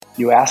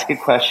You ask a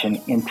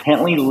question,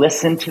 intently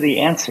listen to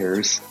the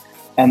answers,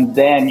 and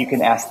then you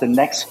can ask the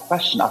next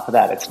question off of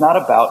that. It's not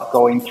about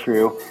going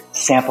through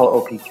sample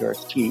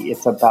OPQRST.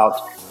 It's about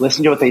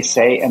listening to what they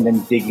say and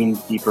then digging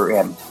deeper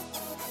in.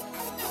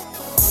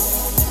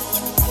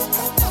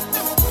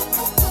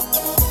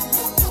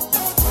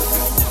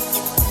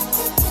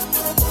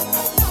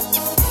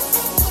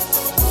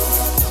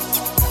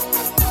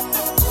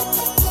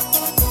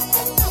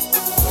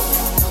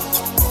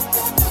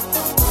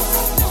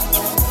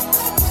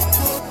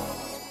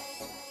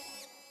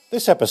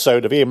 This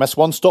episode of EMS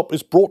One Stop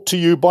is brought to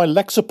you by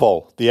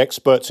Lexipol, the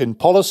experts in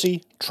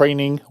policy,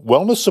 training,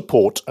 wellness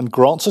support and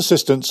grants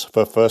assistance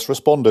for first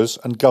responders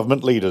and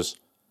government leaders.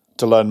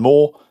 To learn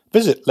more,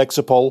 visit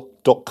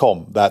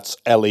lexipol.com. That's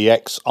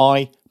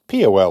lexipol.com.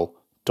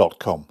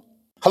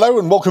 Hello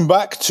and welcome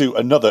back to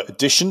another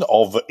edition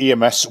of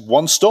EMS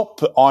One Stop.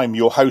 I'm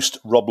your host,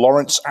 Rob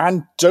Lawrence,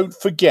 and don't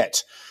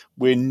forget,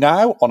 we're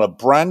now on a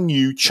brand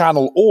new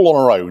channel all on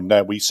our own.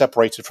 We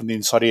separated from the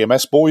Inside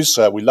EMS boys.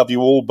 We love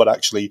you all, but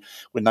actually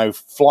we're now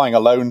flying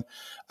alone.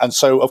 And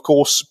so, of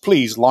course,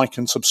 please like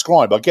and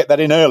subscribe. I'll get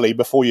that in early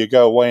before you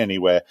go away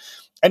anywhere.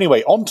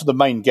 Anyway, on to the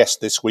main guest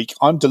this week.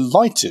 I'm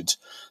delighted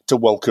to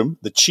welcome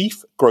the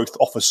Chief Growth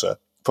Officer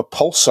for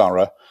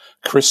Pulsara,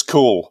 Kris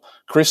Kaull.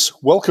 Kris,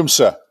 welcome,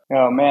 sir.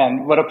 Oh,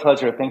 man, what a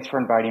pleasure. Thanks for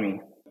inviting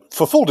me.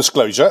 For full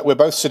disclosure, we're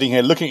both sitting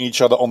here looking at each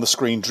other on the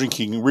screen,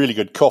 drinking really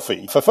good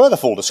coffee. For further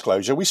full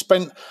disclosure, we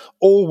spent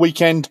all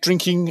weekend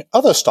drinking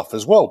other stuff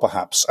as well,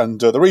 perhaps.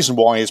 And the reason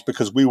why is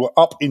because we were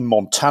up in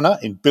Montana,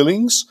 in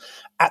Billings,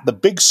 at the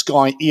Big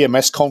Sky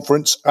EMS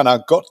conference. And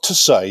I've got to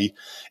say,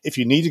 if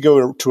you need to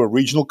go to a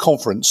regional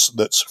conference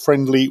that's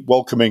friendly,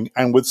 welcoming,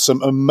 and with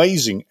some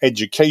amazing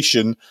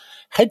education,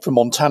 head for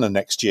Montana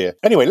next year.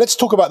 Anyway, let's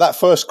talk about that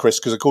first, Kris,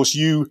 because, of course,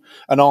 you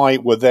and I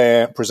were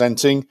there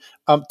presenting.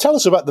 Tell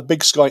us about the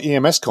Big Sky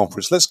EMS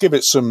conference. Let's give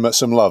it some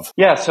love.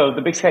 Yeah, so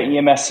the Big Sky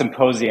EMS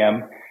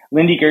Symposium,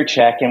 Lindy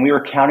Gerchek, and we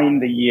were counting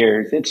the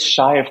years. It's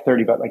shy of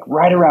 30, but like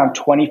right around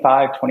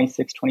 25,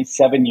 26,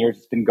 27 years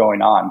it's been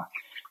going on.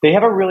 They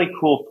have a really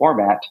cool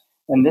format,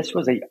 and this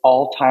was an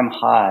all-time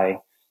high.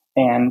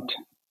 And,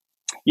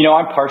 you know,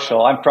 I'm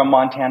partial. I'm from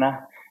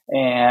Montana,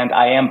 and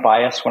I am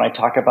biased when I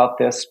talk about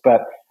this,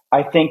 but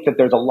I think that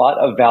there's a lot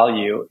of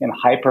value in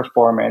high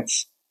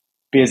performance,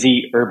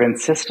 busy urban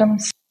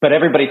systems, but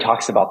everybody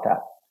talks about that.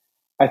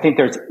 I think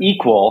there's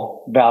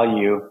equal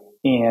value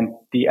in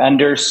the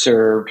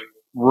underserved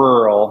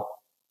rural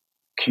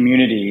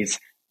communities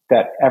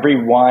that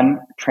every one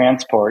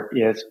transport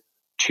is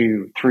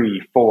 2,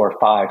 3, 4,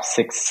 5,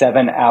 6,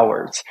 7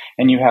 hours.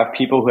 And you have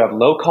people who have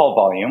low call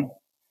volume,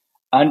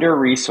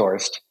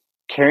 under-resourced,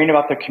 caring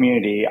about their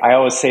community. I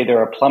always say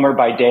they're a plumber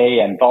by day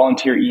and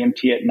volunteer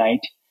EMT at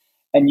night.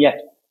 And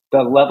yet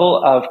the level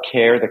of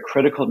care, the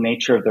critical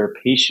nature of their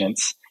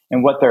patients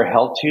and what they're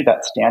held to,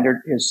 that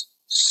standard is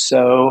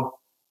so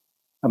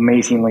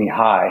amazingly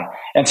high.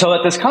 And so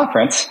at this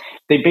conference,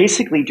 they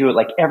basically do it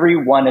like every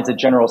one is a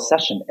general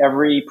session.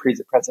 Every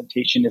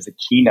presentation is a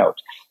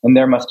keynote. And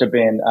there must have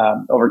been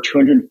over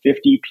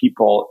 250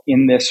 people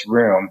in this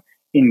room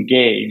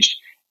engaged.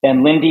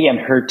 And Lindy and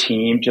her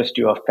team just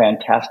do a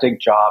fantastic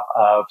job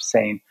of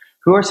saying,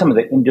 who are some of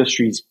the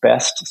industry's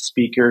best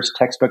speakers,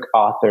 textbook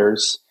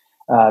authors,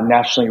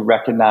 nationally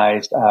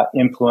recognized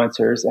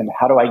influencers, and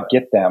how do I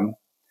get them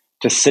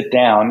to sit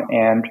down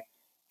and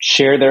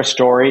share their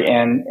story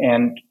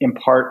and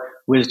impart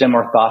wisdom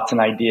or thoughts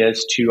and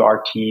ideas to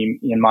our team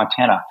in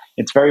Montana.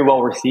 It's very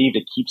well received.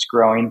 It keeps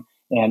growing.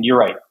 And you're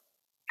right.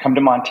 Come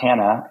to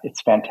Montana.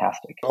 It's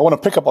fantastic. I want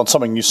to pick up on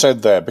something you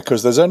said there,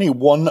 because there's only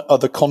one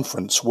other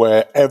conference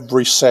where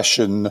every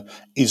session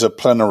is a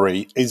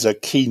plenary, is a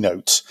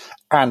keynote,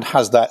 and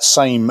has that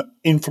same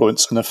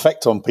influence and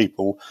effect on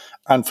people.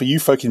 And for you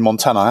folk in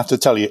Montana, I have to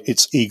tell you,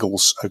 it's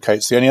Eagles. Okay,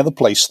 it's the only other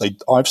place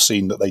I've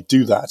seen that they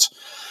do that.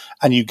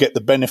 And you get the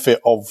benefit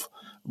of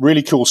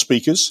really cool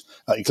speakers,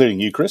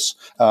 including you, Kris.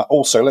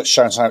 Also, let's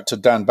shout out to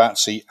Dan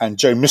Batsey and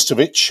Joe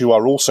Mistovich, who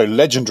are also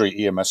legendary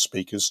EMS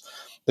speakers.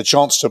 The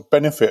chance to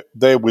benefit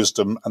their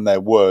wisdom and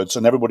their words,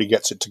 and everybody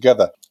gets it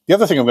together. The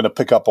other thing I'm going to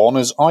pick up on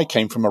is I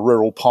came from a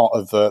rural part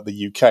of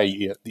the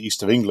UK, the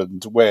east of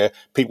England, where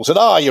people said,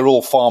 you're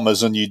all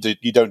farmers and you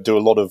don't do a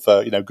lot of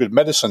good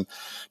medicine.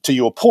 To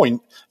your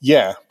point,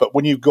 yeah, but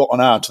when you've got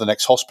an hour to the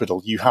next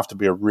hospital, you have to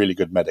be a really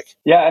good medic.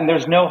 Yeah, and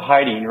there's no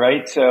hiding,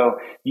 right? So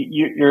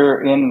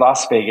you're in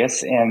Las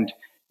Vegas and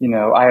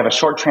I have a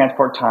short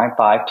transport time,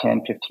 5,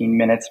 10, 15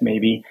 minutes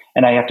maybe,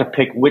 and I have to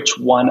pick which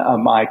one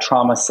of my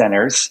trauma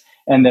centers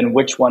and then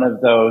which one of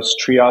those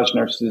triage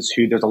nurses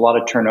who there's a lot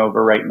of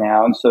turnover right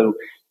now. And so,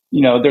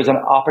 there's an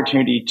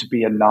opportunity to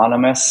be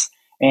anonymous.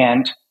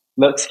 And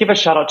let's give a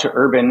shout out to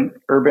urban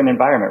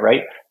environment,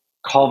 right?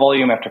 Call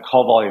volume after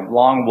call volume,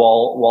 long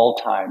wall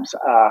times,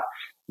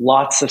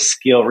 lots of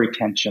skill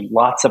retention,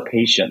 lots of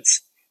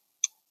patience.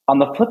 On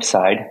the flip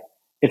side,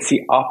 it's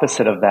the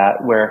opposite of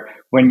that, where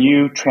when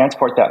you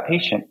transport that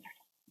patient,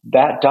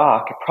 that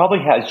doc probably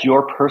has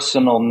your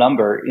personal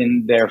number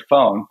in their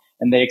phone,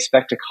 and they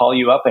expect to call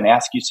you up and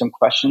ask you some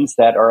questions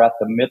that are at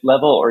the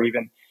mid-level or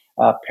even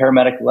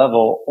paramedic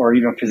level or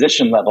even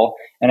physician level.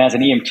 And as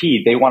an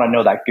EMT, they want to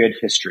know that good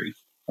history,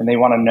 and they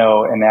want to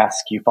know and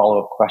ask you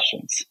follow-up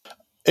questions.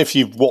 If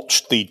you've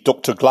watched the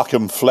Dr.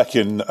 Glackham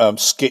Flecken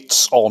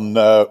skits on,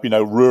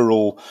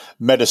 rural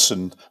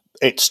medicine,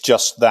 it's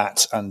just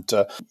that. And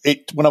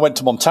when I went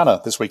to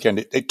Montana this weekend,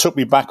 it took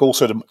me back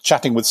also to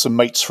chatting with some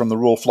mates from the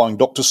Royal Flying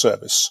Doctor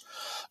Service.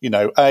 When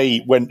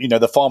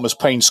the farmer's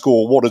pain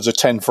score, what is a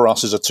 10 for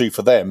us is a 2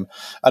 for them,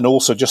 and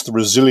also just the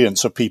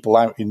resilience of people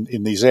out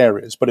in these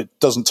areas. But it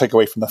doesn't take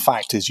away from the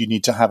fact is you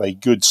need to have a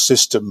good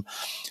system,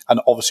 and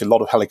obviously a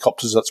lot of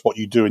helicopters, that's what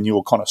you do in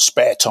your kind of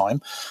spare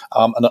time,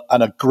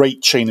 and a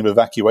great chain of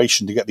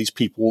evacuation to get these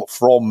people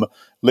from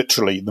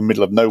literally the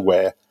middle of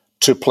nowhere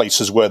to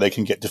places where they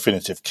can get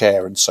definitive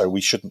care. And so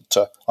we shouldn't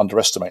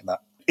underestimate that.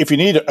 If you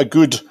need a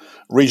good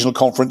regional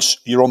conference,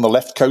 you're on the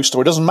left coast,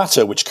 or it doesn't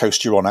matter which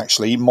coast you're on,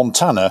 actually.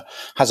 Montana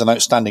has an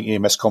outstanding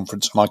EMS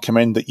conference, and I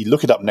commend that you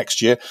look it up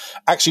next year.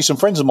 Actually, some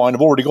friends of mine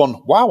have already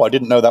gone, wow, I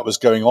didn't know that was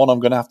going on. I'm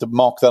going to have to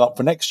mark that up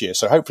for next year.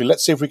 So hopefully,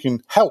 let's see if we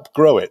can help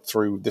grow it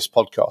through this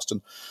podcast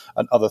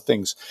and other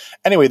things.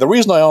 Anyway, the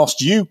reason I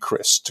asked you,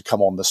 Kris, to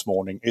come on this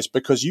morning is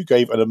because you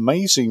gave an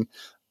amazing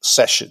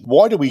session.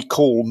 Why do we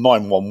call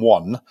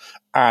 911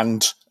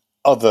 and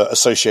other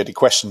associated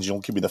questions? You'll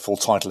give me the full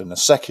title in a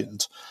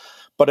second.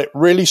 But it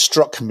really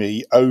struck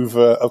me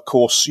over, of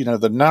course,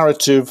 the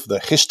narrative, the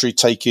history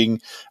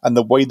taking, and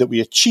the way that we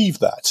achieve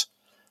that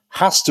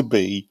has to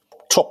be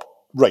top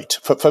rate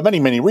for many,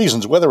 many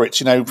reasons, whether it's,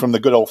 from the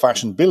good old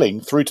fashioned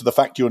billing through to the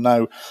fact you're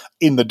now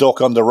in the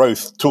dock under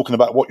oath talking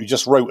about what you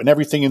just wrote and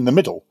everything in the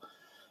middle.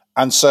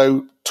 And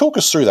so talk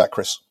us through that,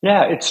 Kris.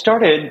 Yeah, it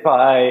started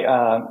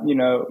by,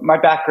 my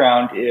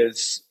background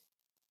is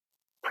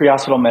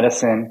pre-hospital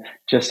medicine,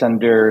 just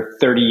under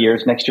 30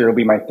 years. Next year will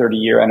be my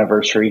 30-year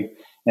anniversary.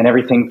 And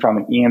everything from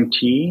an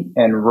EMT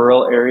in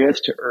rural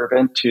areas to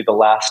urban to the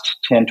last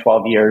 10,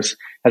 12 years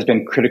has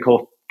been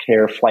critical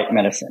care flight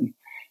medicine.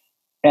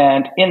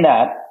 And in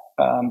that,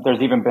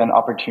 there's even been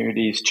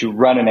opportunities to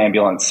run an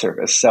ambulance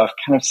service. So I've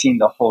kind of seen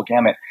the whole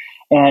gamut.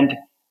 And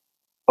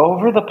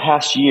over the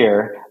past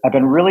year, I've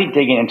been really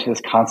digging into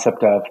this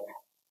concept of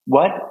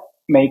what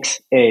makes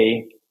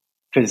a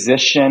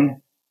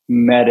physician,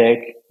 medic,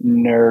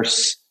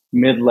 nurse,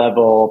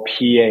 mid-level,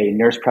 PA,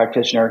 nurse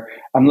practitioner.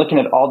 I'm looking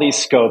at all these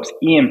scopes,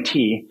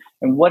 EMT,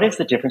 and what is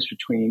the difference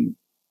between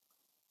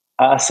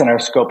us and our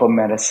scope of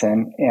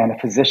medicine and a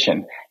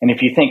physician? And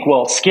if you think,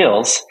 well,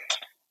 skills,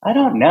 I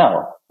don't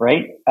know,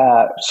 right?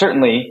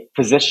 Certainly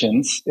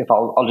physicians, if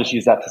I'll just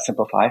use that to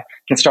simplify,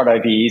 can start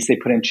IVs, they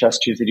put in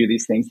chest tubes, they do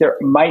these things. There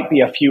might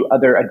be a few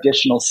other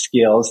additional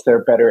skills.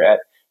 They're better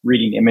at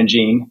reading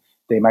imaging.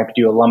 They might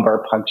do a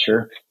lumbar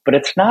puncture, but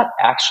it's not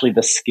actually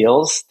the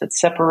skills that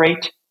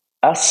separate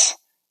us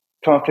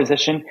from a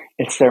physician.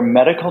 It's their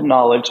medical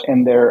knowledge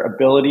and their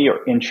ability or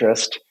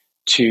interest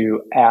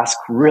to ask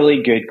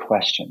really good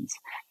questions.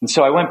 And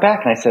so I went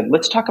back and I said,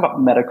 let's talk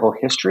about medical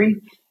history.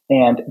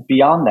 And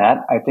beyond that,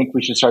 I think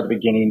we should start at the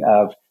beginning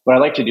of what I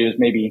like to do is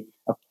maybe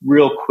a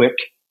real quick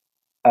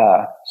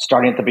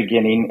starting at the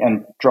beginning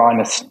and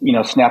drawing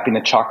snapping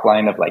the chalk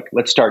line of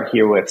let's start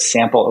here with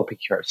sample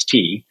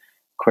OPQRST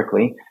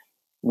quickly,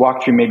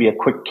 walk through maybe a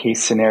quick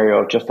case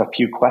scenario, just a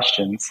few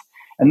questions.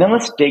 And then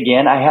let's dig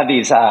in. I have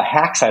these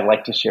hacks I'd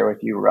like to share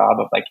with you, Rob,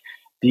 of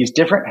these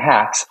different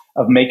hacks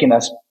of making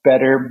us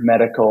better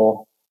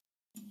medical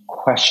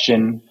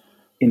question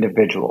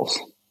individuals.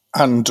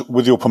 And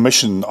with your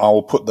permission,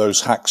 I'll put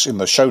those hacks in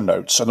the show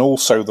notes, and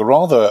also the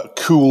rather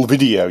cool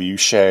video you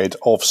shared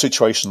of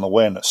situational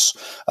awareness.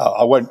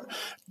 I won't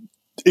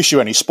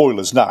issue any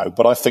spoilers now,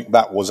 but I think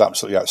that was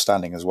absolutely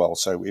outstanding as well.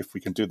 So if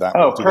we can do that,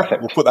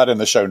 perfect. We'll put that in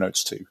the show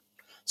notes too.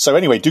 So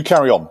anyway, do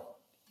carry on.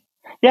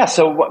 Yeah,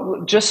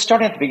 so just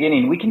starting at the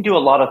beginning, we can do a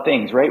lot of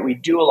things, right? We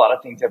do a lot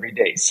of things every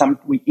day.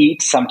 We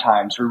eat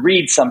sometimes, we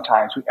read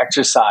sometimes, we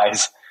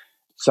exercise.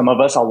 Some of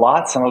us a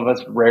lot, some of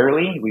us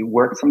rarely. We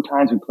work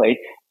sometimes, we play.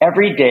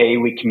 Every day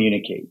we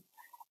communicate.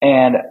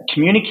 And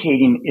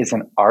communicating is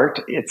an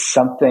art. It's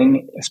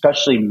something,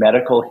 especially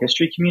medical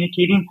history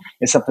communicating,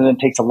 is something that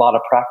takes a lot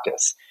of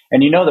practice.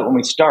 And you know that when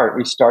we start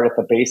at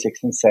the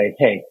basics and say,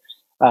 hey,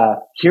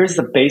 here's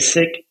the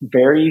basic,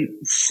 very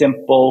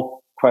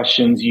simple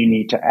questions you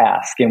need to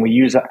ask. And we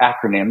use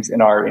acronyms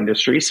in our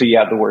industry. So you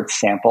have the word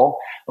sample,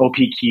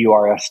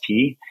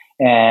 OPQRST,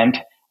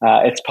 and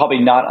it's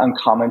probably not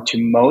uncommon to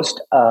most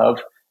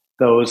of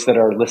those that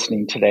are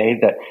listening today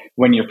that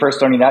when you're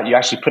first learning that, you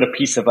actually put a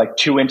piece of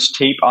 2-inch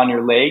tape on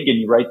your leg and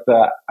you write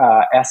the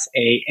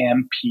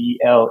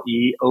SAMPLE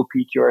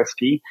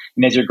OPQRST.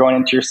 And as you're going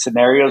into your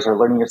scenarios or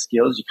learning your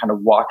skills, you kind of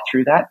walk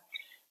through that.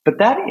 But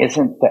that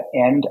isn't the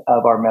end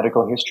of our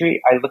medical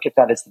history. I look at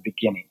that as the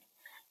beginning.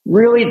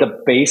 Really,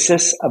 the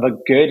basis of a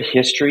good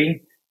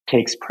history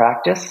takes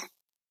practice,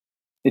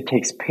 it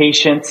takes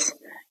patience,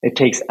 it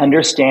takes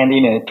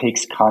understanding, and it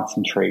takes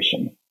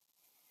concentration.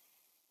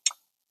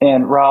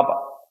 And Rob,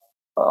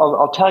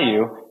 I'll tell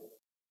you,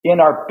 in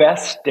our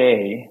best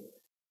day,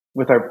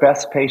 with our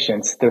best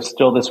patients, there's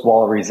still this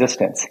wall of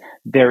resistance.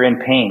 They're in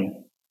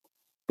pain.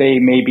 They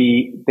may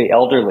be the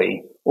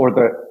elderly, or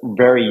the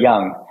very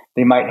young.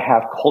 They might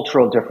have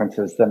cultural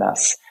differences than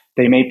us.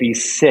 They may be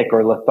sick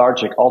or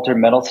lethargic, altered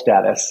mental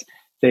status.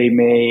 They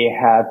may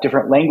have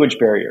different language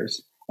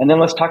barriers. And then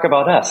let's talk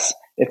about us.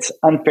 It's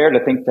unfair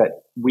to think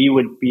that we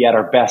would be at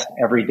our best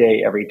every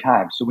day, every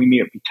time. So we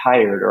may be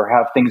tired or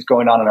have things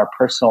going on in our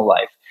personal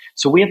life.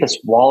 So we have this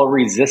wall of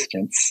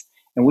resistance,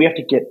 and we have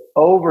to get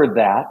over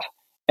that.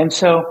 And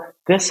so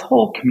this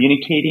whole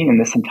communicating and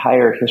this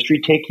entire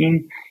history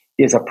taking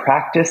is a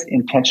practice,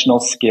 intentional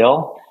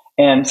skill.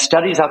 And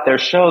studies out there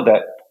show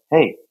that,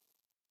 hey,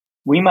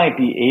 we might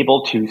be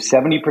able to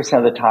 70%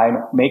 of the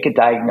time make a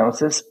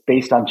diagnosis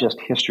based on just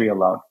history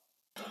alone.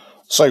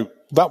 So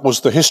that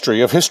was the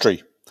history of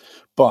history.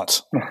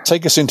 But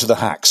take us into the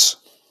hacks.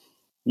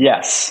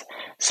 Yes.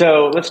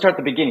 So let's start at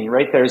the beginning,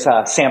 right? There's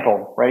a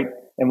sample, right?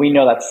 And we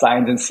know that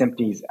signs and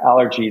symptoms,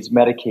 allergies,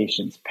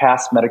 medications,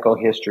 past medical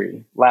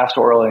history, last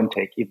oral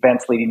intake,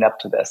 events leading up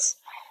to this,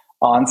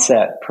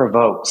 onset,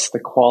 provokes, the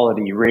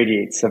quality,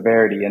 radiates,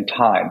 severity, and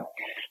time.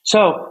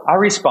 So I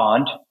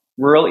respond,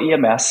 rural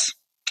EMS,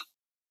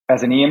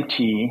 as an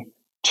EMT,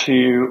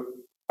 to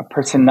a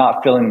person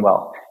not feeling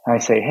well. And I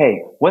say,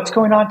 hey, what's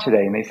going on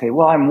today? And they say,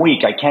 well, I'm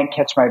weak. I can't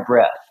catch my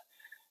breath.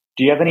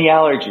 Do you have any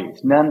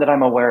allergies? None that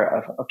I'm aware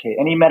of. Okay.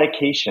 Any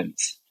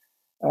medications?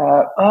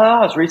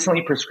 I was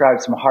recently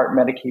prescribed some heart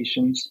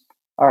medications.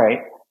 All right.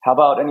 How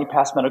about any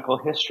past medical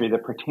history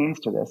that pertains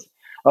to this?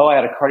 Oh, I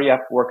had a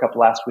cardiac workup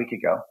last week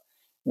ago.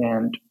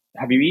 And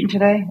have you eaten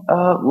today?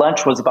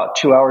 Lunch was about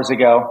 2 hours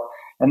ago.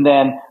 And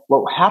then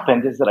what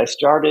happened is that I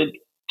started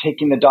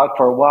taking the dog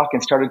for a walk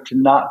and started to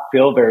not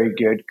feel very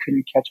good,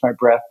 couldn't catch my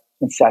breath,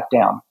 and sat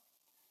down.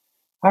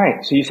 All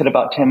right. So you said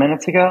about 10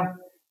 minutes ago?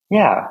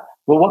 Yeah.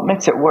 Well, what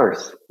makes it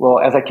worse? Well,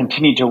 as I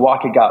continued to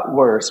walk, it got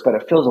worse, but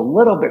it feels a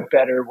little bit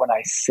better when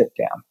I sit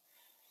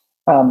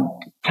down.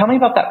 Tell me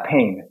about that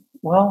pain.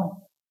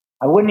 Well,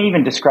 I wouldn't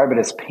even describe it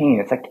as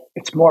pain.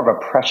 It's more of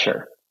a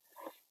pressure.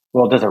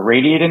 Well, does it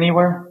radiate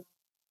anywhere?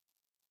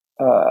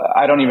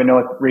 I don't even know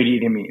what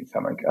radiating means.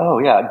 I'm like, oh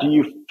yeah. Do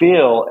you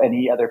feel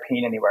any other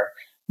pain anywhere?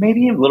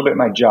 Maybe a little bit in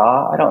my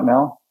jaw. I don't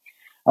know.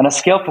 On a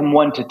scale from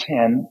 1 to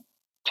 10,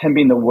 10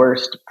 being the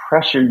worst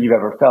pressure you've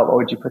ever felt, what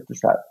would you put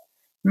this at?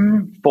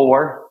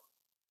 4.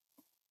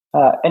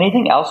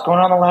 Anything else going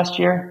on the last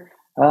year?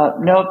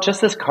 No, just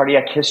this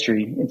cardiac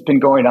history. It's been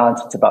going on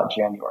since about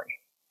January,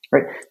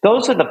 right?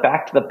 Those are the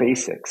back to the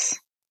basics.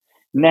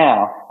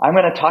 Now, I'm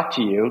going to talk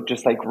to you,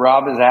 just like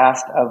Rob has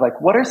asked, of like,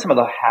 what are some of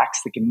the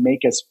hacks that can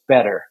make us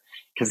better?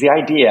 Because the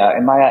idea,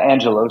 and Maya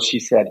Angelou, she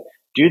said,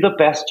 do the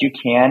best you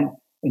can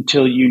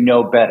until you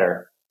know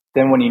better.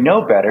 Then when you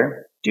know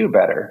better, do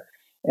better.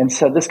 And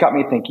so this got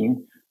me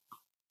thinking,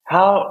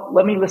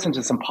 let me listen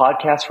to some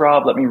podcasts,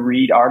 Rob. Let me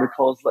read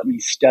articles. Let me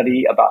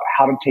study about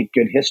how to take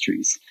good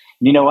histories.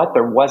 And you know what?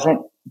 There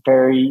wasn't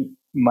very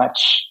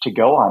much to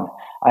go on.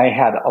 I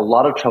had a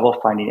lot of trouble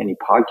finding any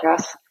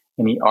podcasts,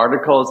 any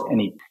articles,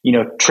 any,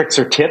 tricks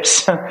or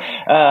tips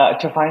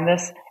to find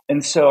this.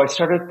 And so I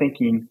started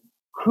thinking,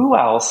 who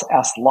else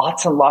asks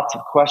lots and lots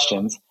of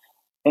questions,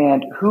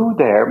 and who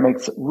there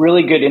makes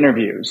really good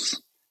interviews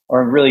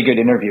or a really good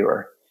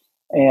interviewer?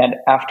 And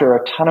after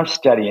a ton of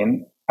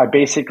studying, I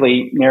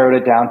basically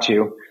narrowed it down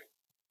to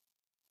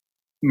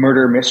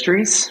murder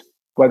mysteries,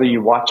 whether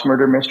you watch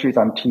murder mysteries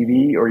on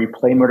TV or you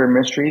play murder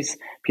mysteries,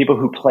 people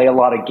who play a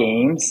lot of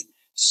games,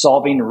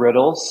 solving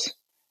riddles,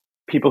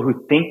 people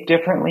who think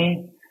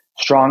differently,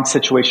 strong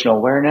situational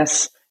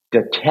awareness,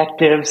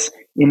 detectives,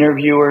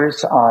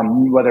 interviewers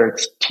on whether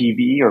it's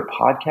TV or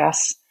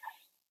podcasts.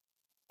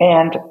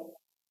 And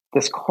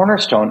this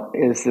cornerstone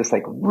is this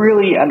like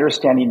really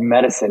understanding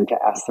medicine to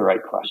ask the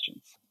right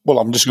questions. Well,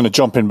 I'm just going to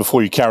jump in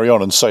before you carry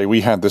on and say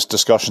we had this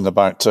discussion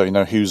about,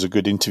 who's a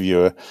good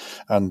interviewer.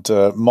 And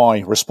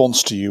my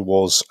response to you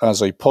was,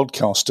 as a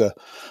podcaster,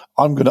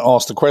 I'm going to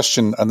ask the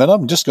question and then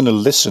I'm just going to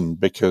listen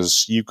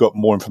because you've got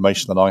more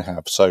information than I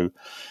have. So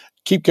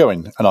keep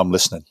going and I'm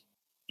listening.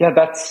 Yeah,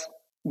 that's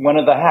one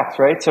of the hacks,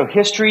 right? So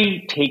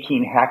history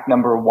taking hack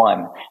number 1.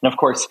 And of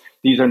course,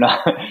 these are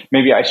not,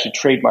 maybe I should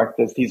trademark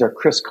this. These are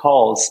Kris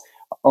Kaull's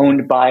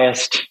owned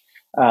biased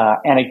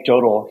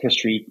anecdotal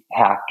history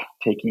hack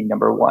taking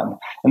number 1.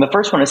 And the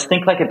first one is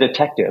think like a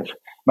detective.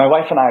 My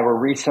wife and I were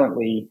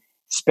recently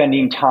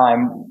spending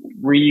time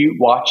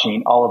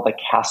re-watching all of the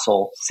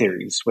Castle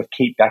series with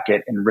Kate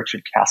Beckett and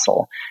Richard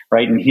Castle,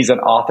 right? And he's an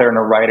author and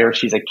a writer.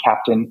 She's a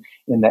captain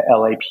in the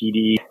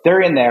LAPD.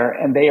 They're in there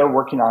and they are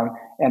working on,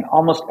 and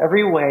almost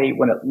every way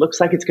when it looks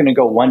like it's going to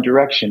go one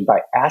direction,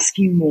 by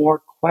asking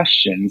more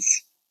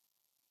questions,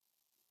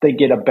 they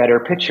get a better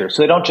picture.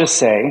 So they don't just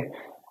say,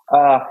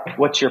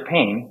 what's your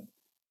pain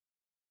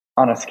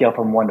on a scale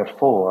from 1 to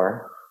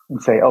 4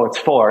 and say, oh, it's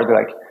 4. They're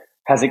like,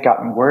 has it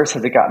gotten worse?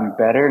 Has it gotten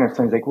better? And if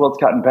someone's like, well,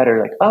 it's gotten better.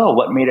 Like, oh,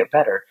 what made it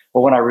better?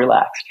 Well, when I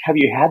relaxed. Have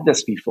you had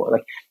this before?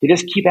 Like, they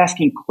just keep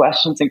asking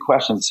questions and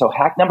questions. So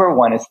hack number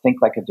 1 is think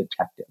like a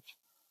detective.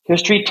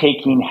 History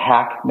taking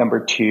hack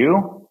number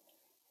 2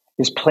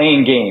 is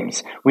playing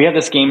games. We have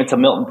this game. It's a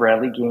Milton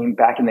Bradley game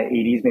back in the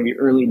 80s, maybe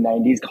early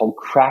 90s, called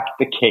Crack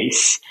the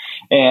Case.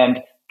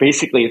 And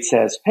basically it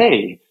says,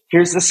 hey,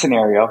 here's the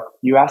scenario.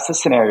 You ask the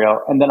scenario,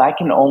 and then I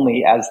can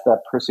only, as the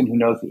person who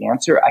knows the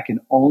answer, I can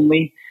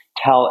only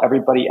tell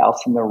everybody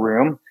else in the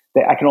room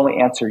that I can only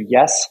answer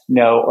yes,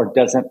 no, or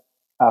doesn't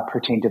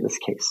pertain to this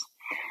case.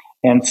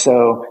 And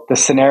so the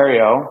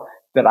scenario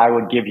that I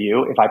would give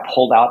you, if I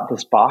pulled out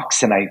this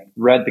box and I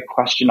read the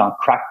question on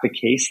Crack the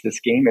Case, this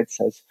game, it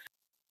says,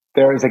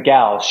 there is a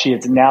gal, she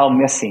is now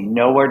missing,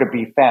 nowhere to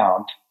be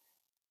found.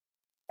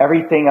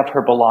 Everything of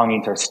her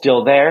belongings are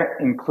still there,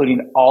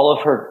 including all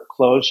of her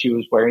clothes she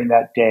was wearing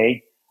that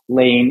day,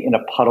 laying in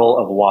a puddle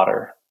of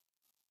water.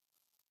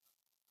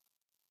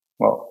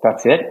 Well,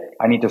 that's it.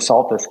 I need to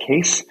solve this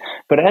case.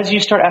 But as you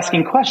start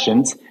asking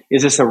questions,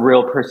 is this a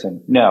real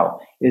person? No.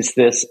 Is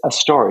this a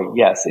story?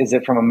 Yes. Is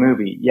it from a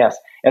movie? Yes.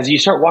 As you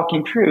start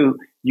walking through,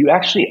 you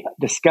actually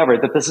discover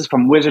that this is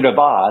from Wizard of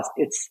Oz.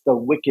 It's the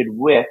Wicked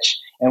Witch.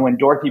 And when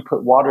Dorothy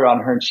put water on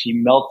her and she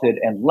melted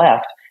and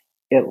left,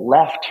 it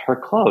left her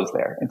clothes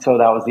there. And so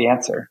that was the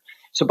answer.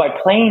 So by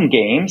playing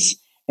games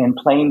and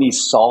playing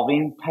these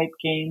solving type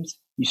games,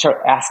 you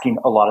start asking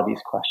a lot of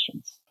these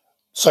questions.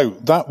 So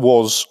that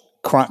was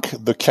Crack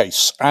the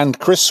Case. And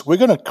Kris, we're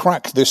going to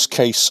crack this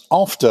case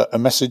after a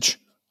message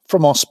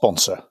from our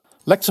sponsor.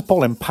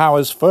 Lexipol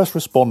empowers first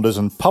responders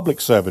and public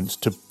servants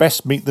to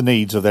best meet the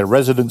needs of their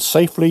residents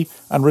safely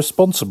and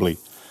responsibly.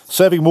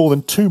 Serving more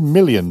than 2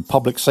 million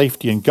public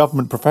safety and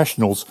government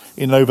professionals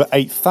in over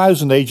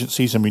 8,000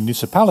 agencies and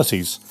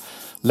municipalities,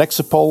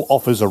 Lexipol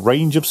offers a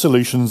range of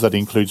solutions that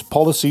includes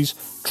policies,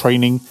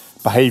 training,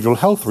 behavioural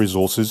health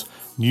resources,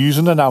 news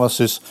and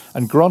analysis,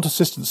 and grant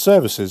assistance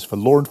services for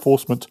law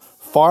enforcement,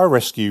 fire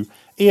rescue,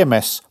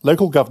 EMS,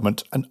 local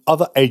government, and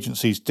other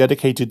agencies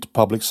dedicated to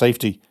public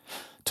safety.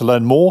 To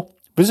learn more,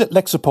 visit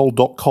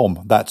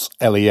lexipol.com. That's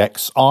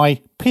lexipol.com.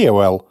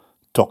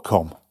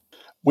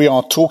 We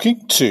are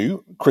talking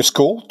to Kris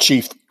Kaull,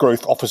 Chief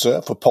Growth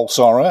Officer for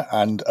Pulsara,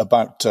 and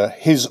about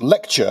his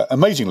lecture,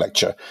 amazing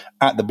lecture,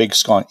 at the Big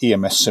Sky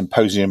EMS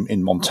Symposium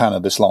in Montana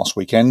this last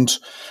weekend.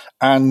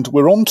 And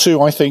we're on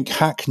to, I think,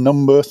 hack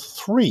number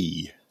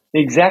 3.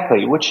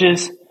 Exactly, which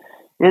is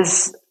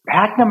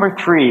hack number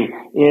 3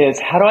 is,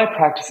 how do I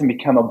practice and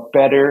become a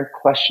better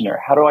questioner?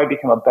 How do I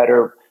become a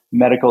better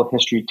medical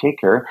history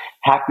taker?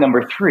 Hack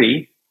number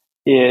 3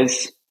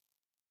 is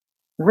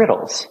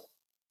riddles.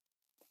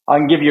 I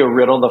can give you a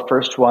riddle. The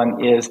first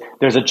one is,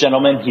 there's a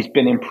gentleman, he's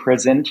been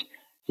imprisoned.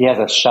 He has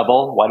a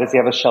shovel. Why does he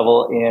have a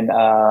shovel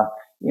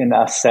in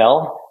a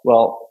cell?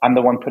 Well, I'm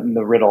the one putting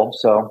the riddle,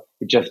 so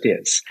it just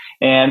is.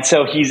 And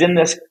so he's in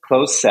this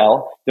closed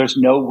cell. There's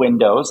no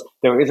windows.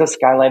 There is a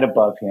skylight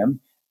above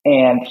him.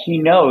 And he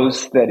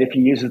knows that if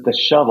he uses the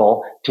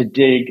shovel to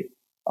dig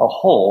a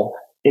hole,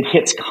 it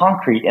hits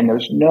concrete and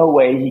there's no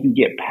way he can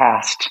get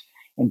past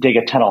and dig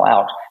a tunnel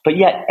out. But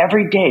yet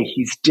every day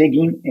he's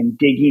digging and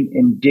digging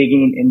and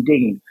digging and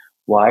digging.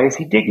 Why is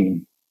he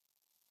digging?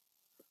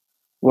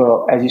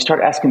 Well, as you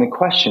start asking the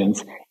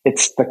questions,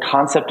 it's the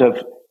concept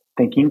of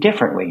thinking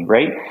differently,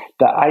 right?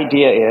 The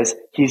idea is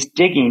he's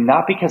digging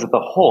not because of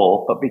the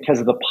hole, but because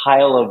of the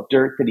pile of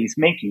dirt that he's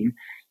making.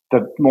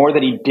 The more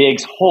that he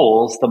digs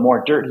holes, the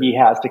more dirt he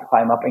has to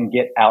climb up and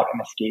get out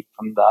and escape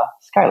from the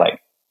skylight.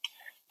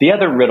 The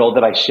other riddle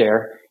that I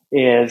share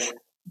is,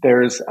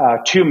 there's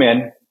 2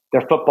 men.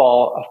 They're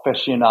football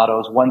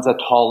aficionados. One's a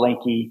tall,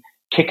 lanky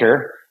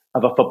kicker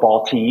of a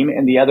football team,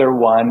 and the other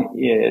one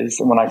is,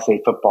 and when I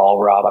say football,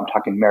 Rob, I'm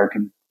talking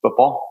American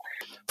football.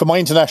 For my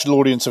international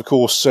audience, of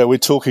course, we're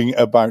talking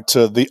about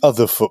the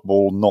other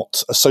football,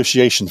 not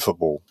association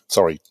football.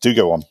 Sorry, do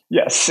go on.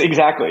 Yes,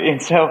 exactly.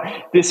 And so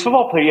this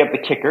football player, you have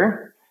the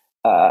kicker,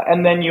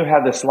 and then you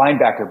have this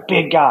linebacker,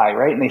 big guy,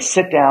 right? And they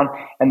sit down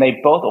and they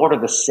both order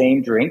the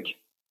same drink.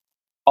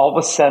 All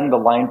of a sudden, the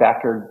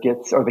linebacker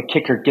the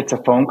kicker gets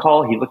a phone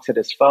call. He looks at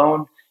his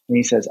phone and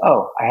he says,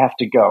 "Oh, I have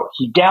to go."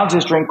 He downs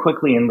his drink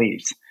quickly and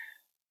leaves.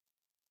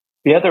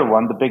 The other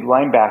one, the big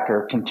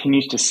linebacker,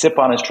 continues to sip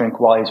on his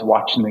drink while he's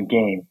watching the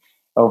game.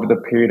 Over the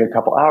period of a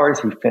couple hours,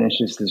 he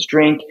finishes his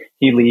drink,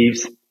 he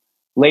leaves.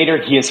 Later,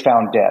 he is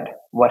found dead.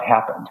 What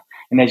happened?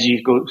 And as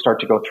you start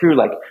to go through,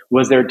 like,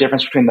 was there a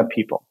difference between the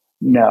people?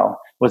 No.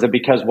 Was it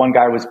because one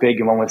guy was big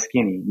and one was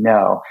skinny?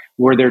 No.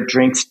 Were their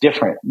drinks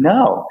different?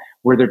 No.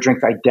 Were their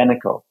drinks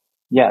identical?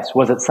 Yes.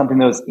 Was it something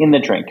that was in the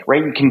drink,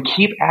 right? You can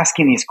keep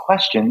asking these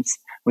questions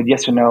with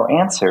yes or no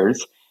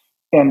answers.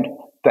 And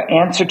the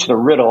answer to the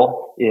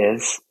riddle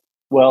is,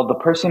 well, the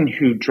person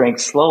who drank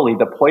slowly,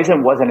 the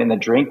poison wasn't in the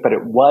drink, but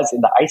it was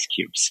in the ice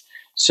cubes.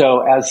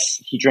 So as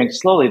he drank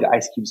slowly, the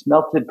ice cubes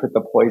melted, put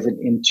the poison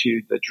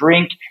into the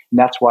drink, and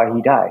that's why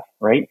he died,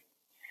 right?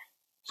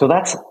 So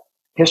that's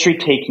history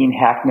taking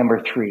hack number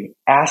 3,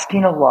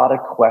 asking a lot of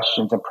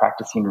questions and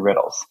practicing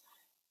riddles.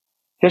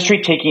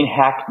 History taking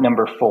hack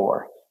number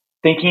 4,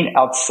 thinking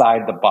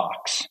outside the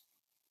box.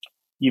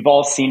 You've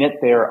all seen it.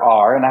 There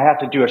are, and I have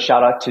to do a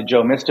shout out to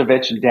Joe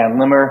Mistovich and Dan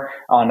Limmer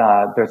on,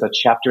 there's a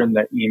chapter in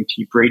the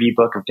EMT Brady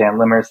book of Dan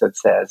Limmer's that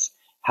says,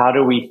 how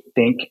do we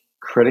think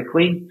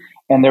critically?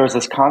 And there was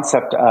this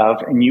concept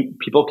of, and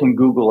people can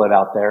Google it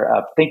out there,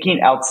 of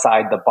thinking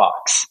outside the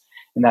box.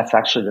 And that's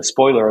actually the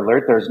spoiler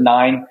alert. There's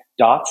 9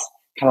 dots.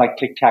 kind of like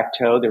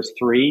tic-tac-toe. There's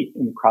 3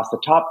 across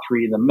the top,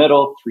 3 in the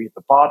middle, 3 at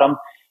the bottom.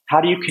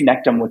 How do you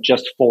connect them with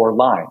just 4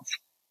 lines?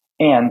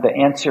 And the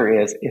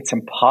answer is it's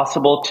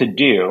impossible to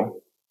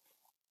do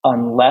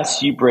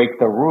unless you break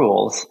the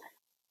rules.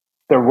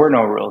 There were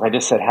no rules. I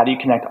just said, how do you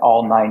connect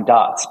all 9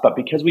 dots? But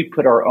because we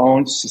put our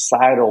own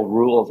societal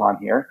rules on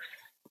here,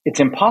 it's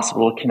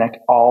impossible to connect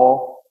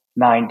all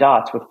 9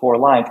 dots with 4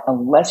 lines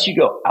unless you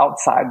go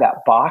outside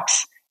that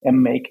box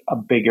and make a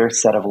bigger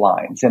set of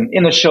lines. And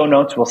in the show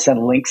notes, we'll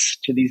send links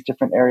to these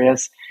different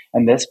areas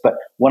and this, but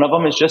one of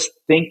them is just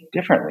think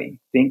differently,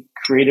 think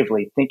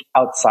creatively, think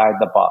outside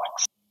the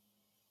box.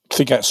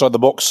 Think outside the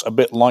box, a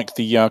bit like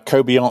the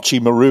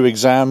Kobayashi-Maru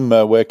exam,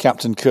 where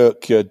Captain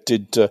Kirk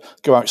did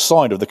go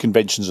outside of the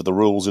conventions of the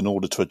rules in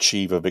order to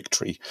achieve a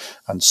victory.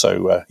 And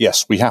so,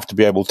 yes, we have to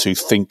be able to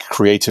think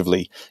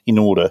creatively in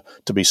order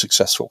to be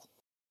successful.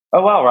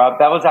 Oh, wow, Rob.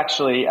 That was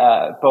actually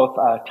both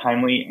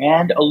timely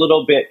and a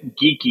little bit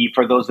geeky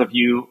for those of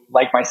you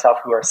like myself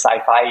who are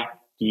sci-fi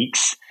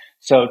geeks.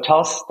 So tell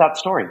us that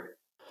story.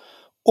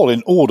 Well,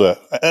 in order,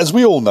 as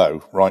we all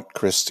know, right,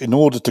 Kris, in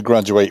order to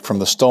graduate from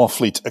the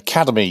Starfleet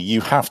Academy, you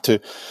have to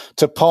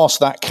pass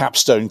that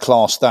capstone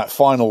class, that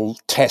final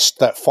test,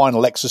 that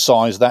final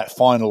exercise, that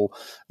final,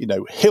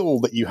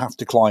 hill that you have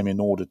to climb in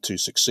order to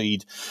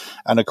succeed.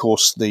 And of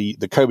course, the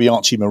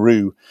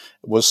Kobayashi-Maru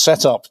was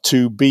set up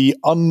to be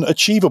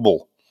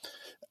unachievable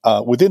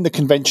within the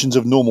conventions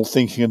of normal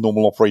thinking and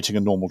normal operating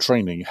and normal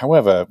training.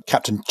 However,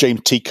 Captain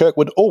James T. Kirk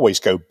would always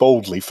go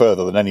boldly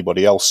further than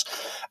anybody else,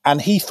 and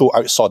he thought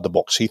outside the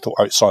box. He thought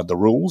outside the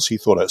rules. He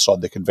thought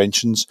outside the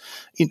conventions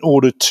in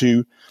order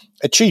to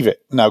achieve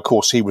it. Now, of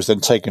course, he was then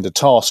taken to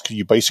task.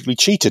 You basically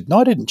cheated. No,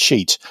 I didn't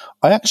cheat.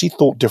 I actually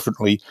thought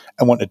differently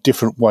and went a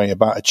different way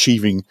about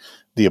achieving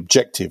the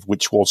objective,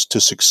 which was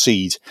to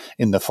succeed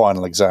in the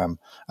final exam.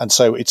 And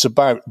so it's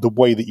about the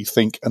way that you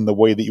think and the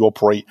way that you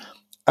operate,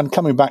 and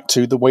coming back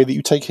to the way that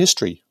you take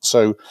history.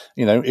 So,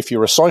 if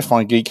you're a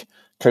sci-fi geek,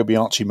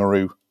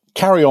 Kobayashi-Maru,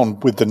 carry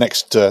on with the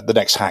next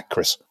hack,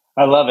 Kris.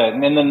 I love it.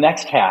 And then the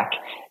next hack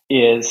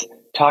is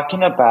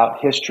talking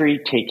about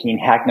history, taking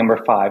hack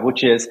number 5,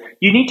 which is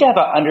you need to have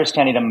an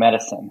understanding of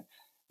medicine.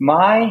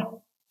 My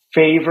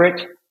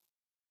favorite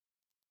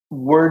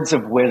words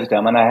of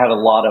wisdom, and I have a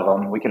lot of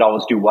them. We could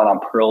always do one on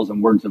pearls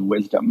and words of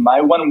wisdom.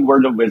 My one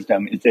word of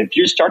wisdom is that if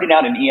you're starting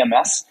out in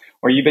EMS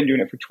or you've been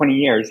doing it for 20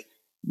 years,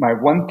 my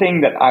one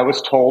thing that I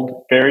was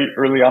told very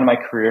early on in my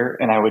career,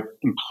 and I would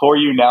implore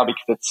you now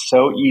because it's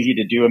so easy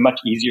to do and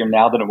much easier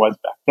now than it was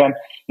back then,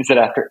 is that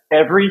after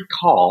every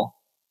call,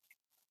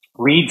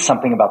 read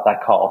something about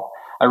that call.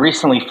 I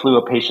recently flew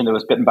a patient that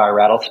was bitten by a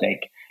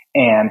rattlesnake.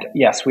 And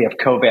yes, we have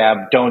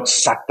COVAB, don't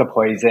suck the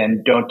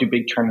poison, don't do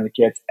big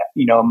tourniquets,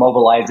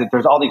 immobilize it.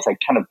 There's all these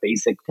kind of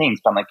basic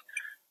things. But I'm like,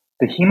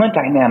 the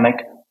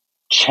hemodynamic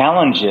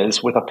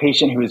challenges with a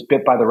patient who is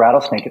bit by the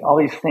rattlesnake and all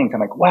these things. I'm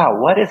like, wow,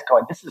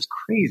 this is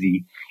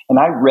crazy. And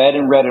I read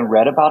and read and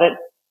read about it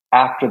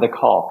after the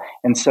call.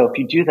 And so if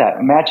you do that,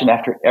 imagine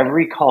after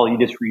every call, you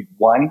just read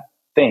one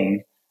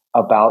thing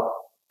about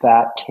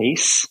that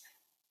case.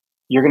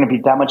 You're going to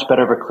be that much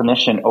better of a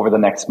clinician over the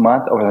next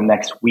month, over the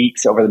next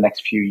weeks, over the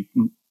next few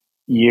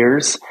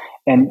years.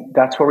 And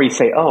that's where we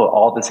say,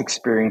 all this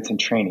experience and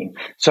training.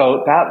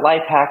 So that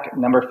life hack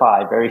number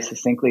 5, very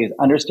succinctly, is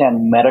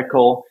understand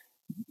medical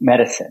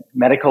medicine.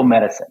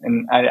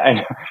 And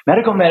I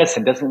medical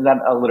medicine doesn't have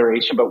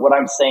alliteration, but what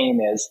I'm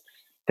saying is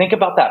think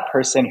about that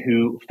person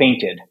who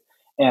fainted.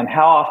 And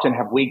how often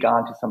have we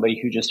gone to somebody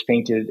who just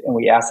fainted and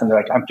we ask them, they're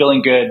like, I'm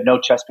feeling good, no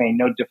chest pain,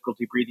 no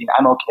difficulty breathing,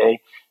 I'm okay.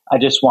 I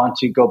just want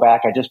to go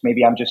back.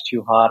 Maybe I'm just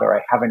too hot, or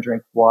I haven't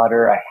drank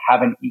water, I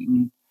haven't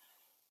eaten.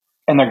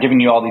 And they're giving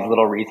you all these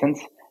little reasons.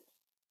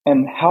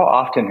 And how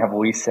often have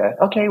we said,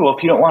 okay, well,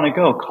 if you don't want to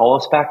go, call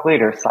us back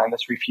later, sign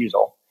this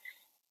refusal.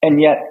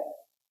 And yet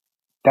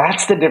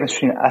that's the difference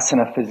between us and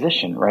a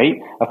physician, right?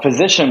 A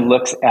physician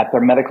looks at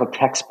their medical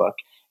textbook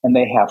and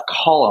they have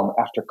column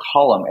after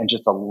column and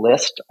just a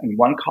list in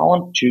one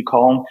column, 2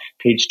 column,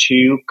 page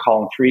 2,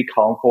 column 3,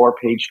 column 4,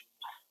 page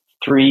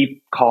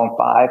 3, column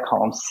 5,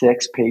 column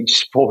 6,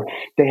 page 4.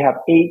 They have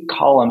 8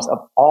 columns of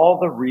all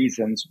the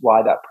reasons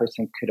why that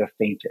person could have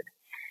fainted.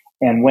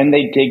 And when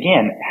they dig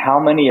in, how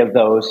many of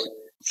those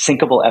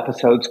syncopal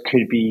episodes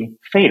could be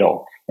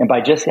fatal? And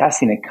by just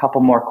asking a couple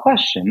more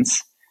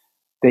questions,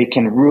 they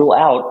can rule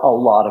out a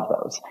lot of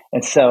those.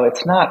 And so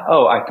it's not,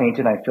 I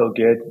fainted, I feel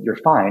good, you're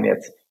fine.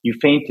 It's you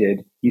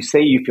fainted, you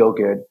say you feel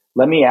good.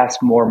 Let me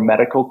ask more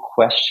medical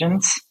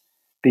questions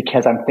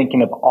because I'm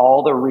thinking of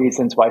all the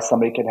reasons why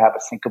somebody could have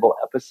a syncopal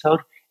episode.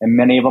 And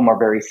many of them are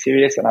very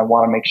serious. And I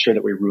want to make sure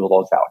that we rule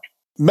those out.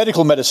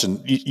 Medical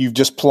medicine, you've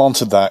just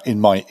planted that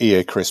in my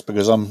ear, Kris,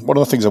 because one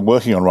of the things I'm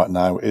working on right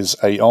now is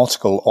an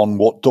article on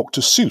what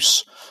Dr.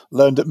 Seuss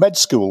learned at med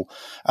school.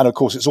 And of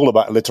course, it's all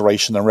about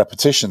alliteration and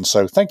repetition.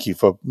 So thank you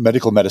for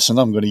medical medicine.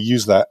 I'm going to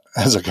use that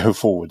as I go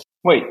forward.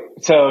 Wait,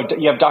 so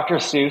you have Dr.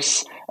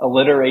 Seuss,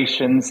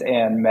 alliterations,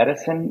 and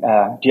medicine.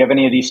 Do you have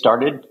any of these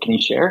started? Can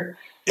you share?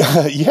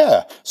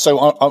 Yeah. So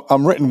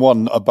I'm written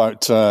one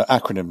about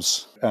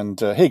acronyms, and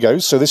here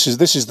goes. So this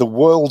is the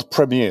world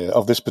premiere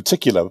of this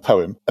particular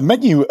poem. A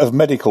menu of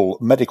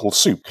medical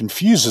soup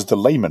confuses the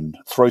layman,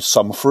 throws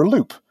some for a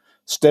loop.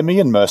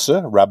 STEMI and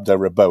MRSA, Rabda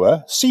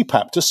Reboa,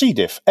 CPAP to C.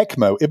 diff,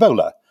 ECMO,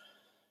 Ebola.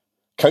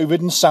 COVID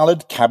and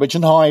salad, cabbage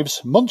and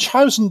hives,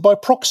 Munchausen by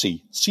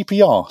proxy,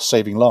 CPR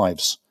saving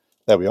lives.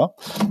 There we are.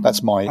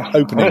 That's my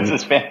opening. This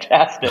is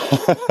fantastic.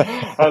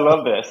 I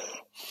love this.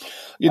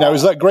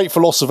 As that great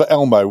philosopher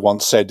Elmo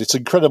once said, it's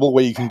incredible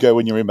where you can go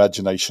in your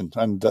imagination,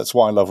 and that's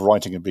why I love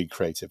writing and being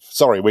creative.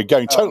 Sorry, we're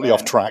going totally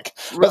off track.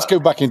 Let's go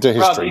back into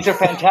history. Rob, these are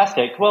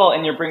fantastic. Well,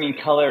 and you're bringing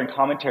color and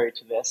commentary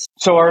to this.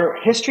 So our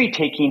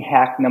history-taking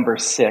hack number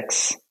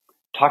 6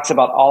 talks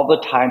about all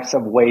the types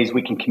of ways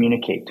we can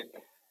communicate.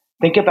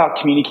 Think about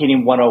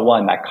communicating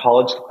 101, that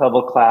college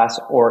level class,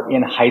 or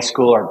in high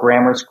school or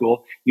grammar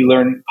school. You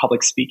learn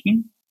public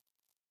speaking,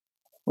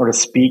 or to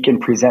speak and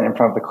present in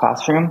front of the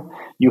classroom.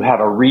 You have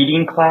a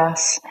reading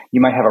class.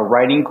 You might have a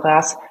writing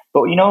class.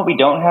 But you know what we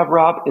don't have,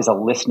 Rob, is a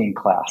listening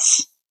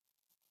class.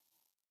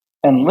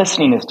 And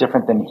listening is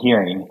different than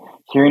hearing.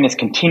 Hearing is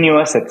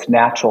continuous, it's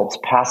natural, it's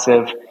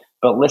passive.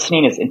 But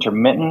listening is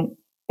intermittent,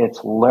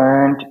 it's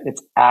learned,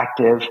 it's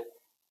active.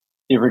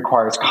 It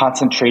requires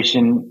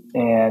concentration,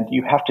 and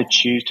you have to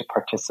choose to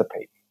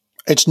participate.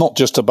 It's not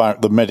just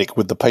about the medic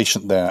with the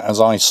patient there. As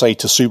I say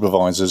to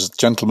supervisors,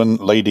 gentlemen,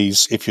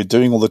 ladies, if you're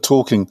doing all the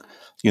talking,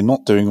 you're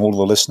not doing all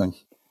the listening.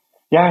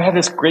 Yeah, I have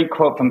this great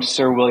quote from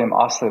Sir William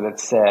Osler that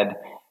said,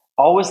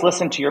 always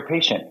listen to your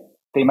patient.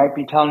 They might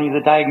be telling you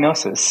the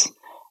diagnosis.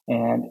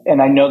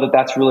 And I know that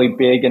that's really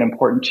big and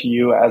important to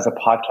you as a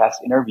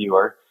podcast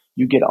interviewer.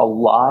 You get a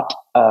lot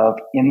of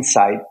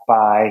insight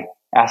by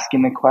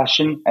asking the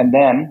question and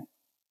then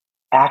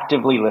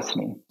actively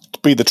listening. To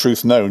be the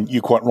truth known,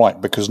 you're quite right,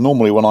 because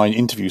normally when I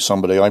interview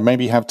somebody, I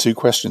maybe have 2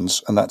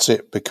 questions and that's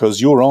it, because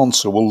your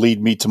answer will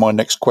lead me to my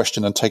next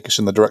question and take us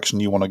in the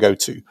direction you want to go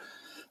to.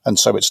 And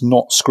so it's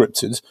not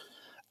scripted,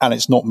 and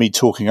it's not me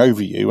talking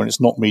over you, and it's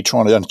not me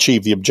trying to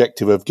achieve the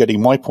objective of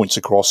getting my points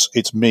across.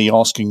 It's me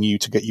asking you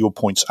to get your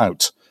points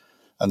out.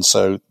 And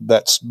so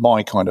that's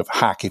my kind of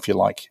hack, if you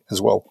like,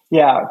 as well.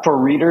 Yeah, for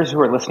readers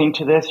who are listening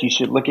to this, you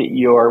should look at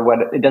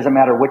it doesn't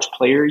matter which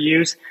player you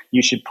use,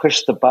 you should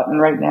push the button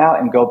right now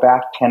and go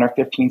back 10 or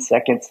 15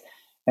 seconds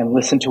and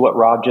listen to what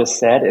Rob just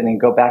said, and then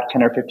go back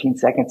 10 or 15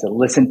 seconds and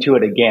listen to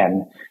it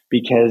again,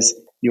 because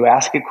you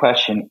ask a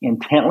question,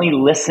 intently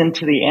listen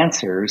to the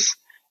answers,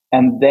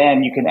 and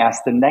then you can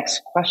ask the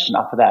next question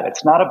off of that.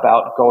 It's not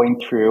about going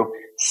through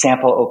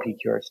sample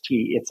OPQRST.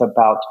 It's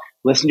about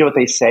listening to what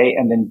they say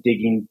and then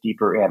digging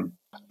deeper in.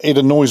 It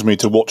annoys me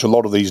to watch a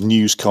lot of these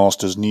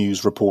newscasters,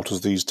 news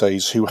reporters these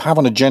days who have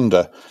an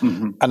agenda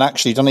and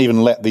actually don't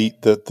even let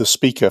the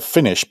speaker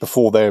finish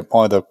before they're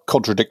either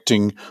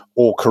contradicting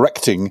or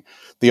correcting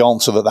the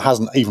answer that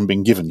hasn't even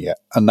been given yet.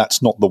 And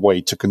that's not the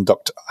way to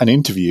conduct an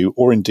interview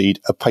or indeed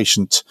a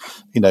patient,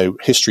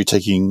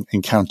 history-taking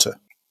encounter.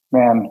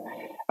 Man,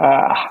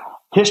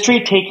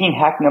 history-taking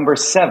hack number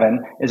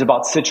 7 is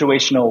about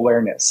situational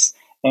awareness.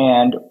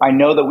 And I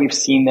know that we've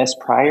seen this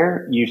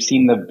prior. You've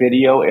seen the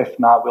video. If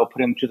not, we'll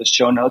put it into the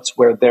show notes,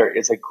 where there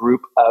is a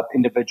group of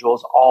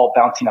individuals all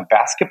bouncing a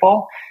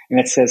basketball. And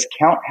it says,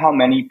 count how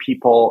many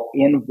people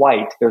in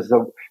white. There's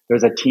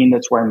a team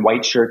that's wearing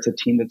white shirts, a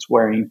team that's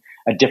wearing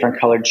a different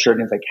colored shirt.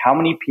 And it's like, how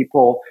many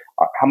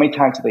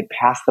times do they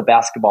pass the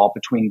basketball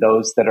between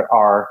those that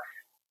are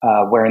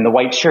wearing the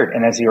white shirt?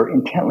 And as you're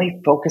intently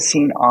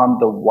focusing on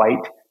the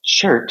white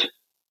shirt,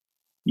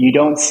 you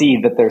don't see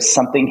that there's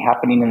something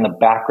happening in the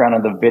background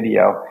of the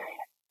video.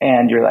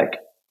 And you're like,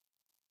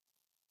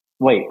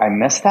 wait, I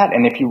missed that?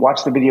 And if you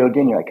watch the video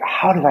again, you're like,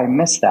 how did I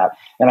miss that?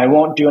 And I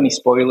won't do any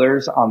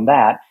spoilers on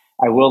that.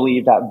 I will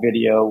leave that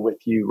video with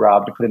you,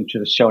 Rob, to put into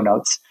the show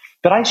notes.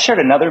 But I shared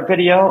another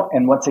video.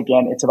 And once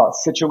again, it's about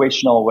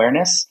situational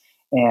awareness,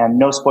 and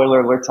no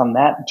spoiler alerts on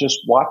that. Just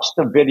watch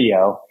the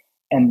video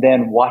and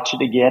then watch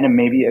it again and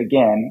maybe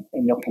again,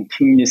 and you'll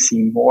continue to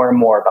see more and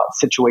more about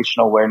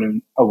situational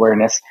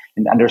awareness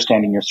and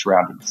understanding your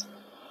surroundings.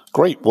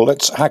 Great. Well,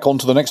 let's hack on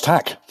to the next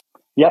hack.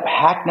 Yep.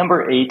 Hack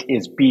number 8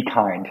 is be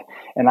kind.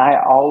 And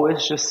I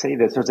always just say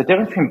this. There's a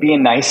difference between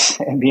being nice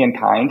and being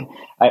kind.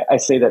 I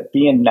say that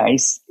being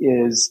nice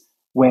is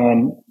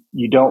when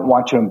you don't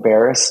want to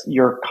embarrass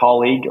your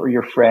colleague or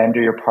your friend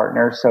or your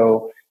partner,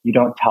 so you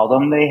don't tell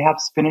them they have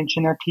spinach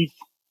in their teeth.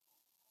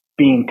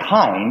 Being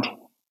kind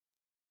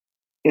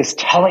is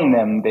telling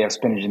them they have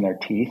spinach in their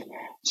teeth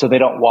so they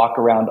don't walk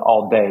around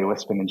all day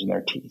with spinach in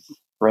their teeth,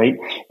 right?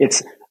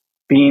 It's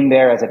being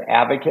there as an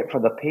advocate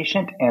for the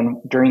patient. And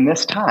during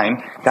this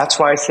time, that's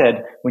why I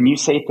said, when you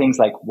say things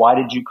like, why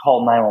did you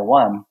call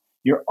 911?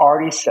 You're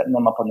already setting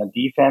them up on the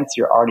defense.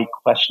 You're already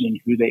questioning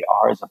who they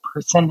are as a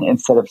person,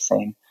 instead of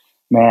saying,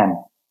 man,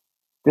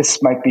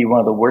 this might be one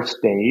of the worst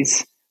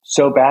days.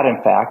 So bad,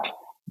 in fact,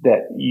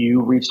 that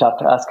you reached out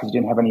to us because you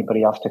didn't have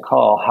anybody else to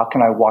call. How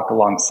can I walk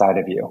alongside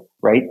of you,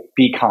 right?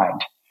 Be kind.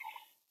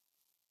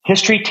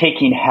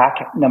 History-taking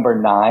hack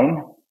number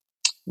 9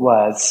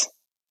 was,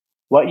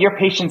 what your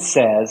patient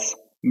says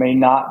may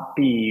not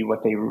be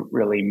what they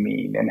really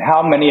mean. And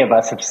how many of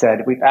us have said,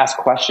 we've asked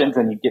questions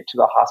and you get to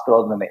the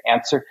hospital and then they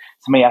answer.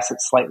 Somebody asks it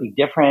slightly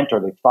different,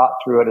 or they thought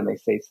through it and they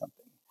say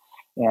something.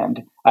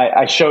 And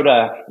I showed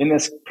in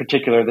this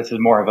particular, this is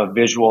more of a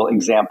visual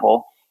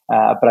example,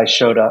 but I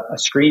showed a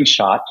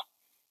screenshot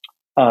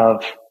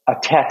of a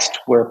text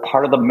where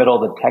part of the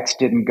middle of the text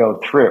didn't go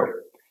through.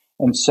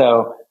 And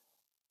so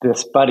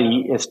this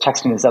buddy is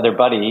texting his other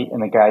buddy,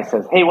 and the guy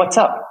says, "Hey, what's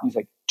up?" He's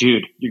like,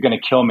 "Dude, you're going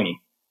to kill me.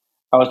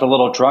 I was a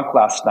little drunk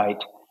last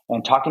night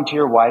and talking to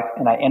your wife,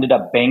 and I ended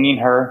up banging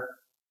her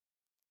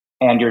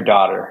and your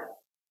daughter."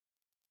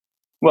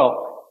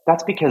 Well,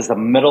 that's because the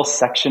middle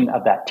section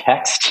of that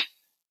text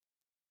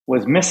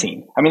was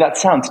missing. I mean, that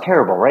sounds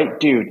terrible, right?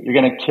 "Dude, you're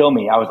going to kill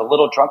me. I was a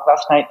little drunk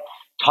last night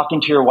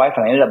talking to your wife,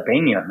 and I ended up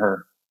banging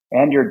her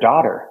and your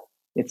daughter."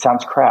 It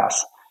sounds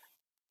crass.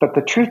 But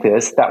the truth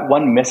is that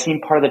one missing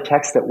part of the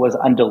text that was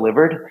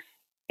undelivered,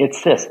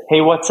 it's this: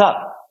 "Hey, what's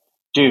up?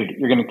 Dude,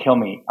 you're going to kill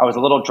me. I was a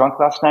little drunk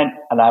last night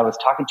and I was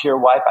talking to your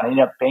wife and I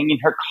ended up banging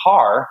her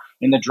car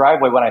in the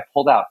driveway when I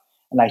pulled out.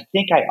 And I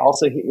think I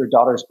also hit your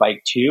daughter's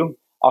bike too.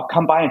 I'll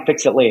come by and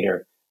fix it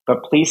later.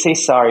 But please say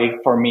sorry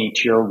for me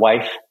to your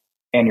wife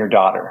and your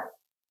daughter."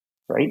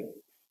 Right?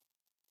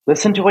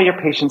 Listen to what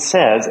your patient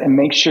says and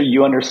make sure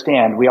you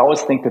understand. We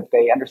always think that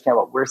they understand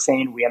what we're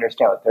saying. We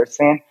understand what they're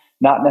saying.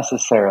 Not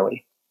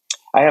necessarily.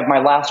 I have my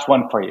last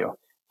one for you.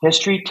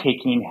 History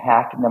taking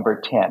hack number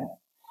 10.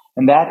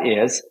 And that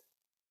is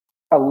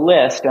a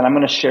list, and I'm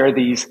going to share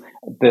this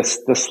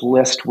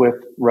list with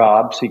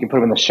Rob so you can put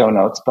them in the show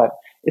notes, but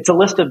it's a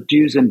list of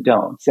do's and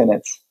don'ts, and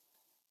it's: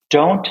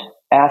 don't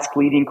ask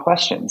leading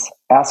questions.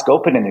 Ask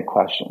open-ended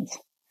questions.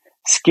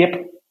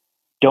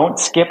 Don't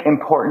skip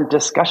important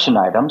discussion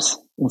items.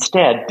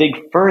 Instead,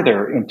 dig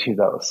further into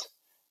those.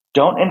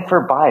 Don't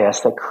infer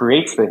bias that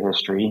creates the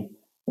history.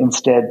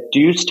 Instead,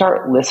 do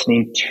start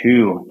listening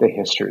to the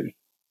history.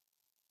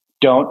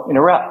 Don't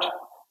interrupt.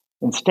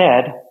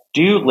 Instead,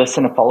 do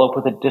listen and follow up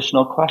with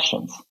additional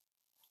questions.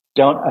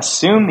 Don't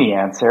assume the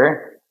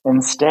answer.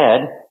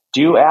 Instead,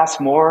 do ask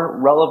more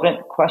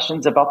relevant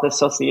questions about the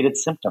associated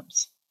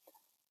symptoms.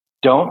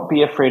 Don't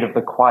be afraid of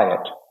the quiet.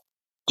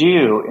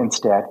 Do,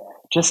 instead,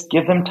 just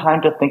give them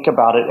time to think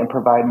about it and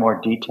provide more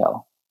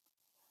detail.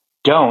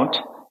 Don't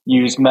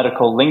use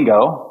medical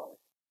lingo.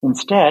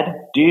 Instead,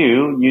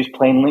 do use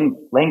plain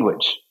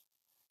language.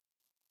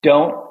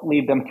 Don't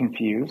leave them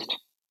confused,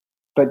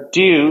 but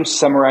do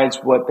summarize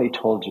what they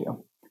told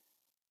you.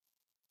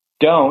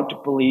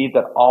 Don't believe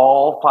that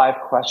all 5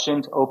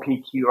 questions,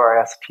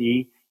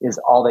 OPQRST, is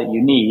all that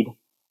you need.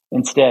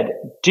 Instead,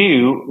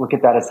 do look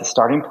at that as the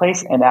starting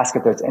place and ask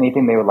if there's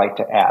anything they would like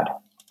to add.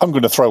 I'm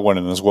going to throw one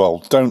in as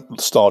well. Don't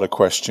start a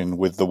question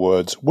with the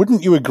words,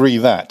 "Wouldn't you agree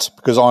that?"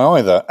 Because I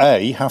either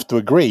A, have to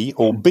agree,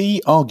 or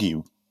B,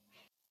 argue.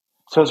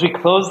 So as we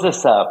close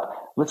this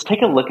up, let's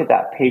take a look at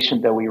that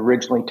patient that we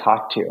originally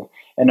talked to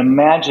and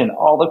imagine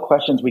all the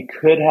questions we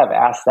could have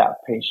asked that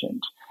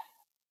patient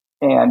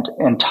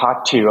and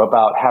talked to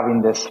about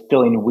having this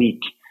feeling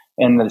weak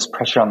and this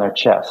pressure on their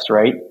chest,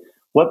 right?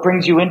 What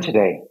brings you in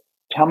today?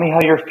 Tell me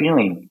how you're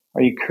feeling.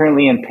 Are you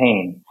currently in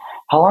pain?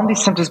 How long have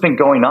these symptoms been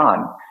going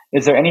on?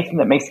 Is there anything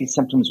that makes these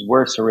symptoms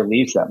worse or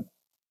relieves them?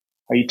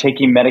 Are you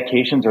taking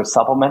medications or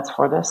supplements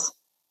for this?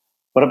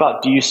 What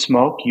about, do you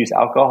smoke, use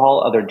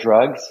alcohol, other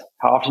drugs?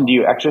 How often do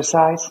you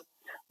exercise?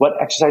 What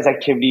exercise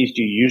activities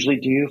do you usually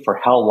do? For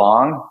how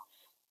long?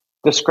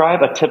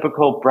 Describe a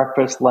typical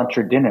breakfast, lunch,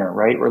 or dinner,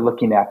 right? We're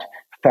looking at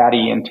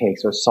fatty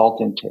intakes or salt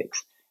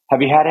intakes.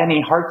 Have you had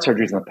any heart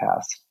surgeries in the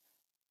past?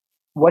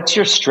 What's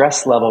your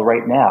stress level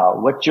right now?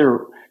 What's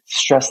your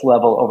stress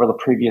level over the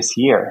previous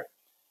year?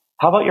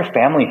 How about your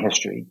family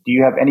history? Do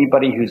you have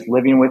anybody who's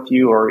living with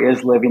you or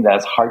is living that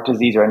has heart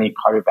disease or any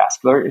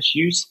cardiovascular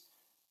issues?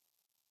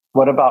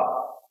 What about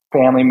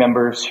family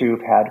members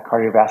who've had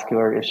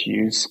cardiovascular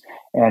issues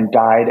and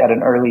died at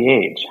an early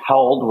age? How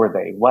old were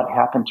they? What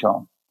happened to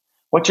them?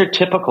 What's your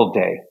typical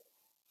day?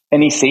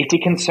 Any safety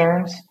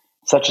concerns,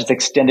 such as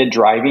extended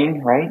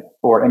driving, right?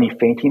 Or any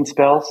fainting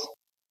spells?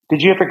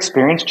 Did you ever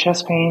experience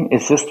chest pain?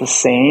 Is this the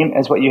same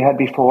as what you had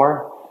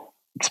before?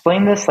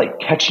 Explain this like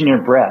catching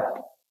your breath.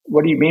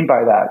 What do you mean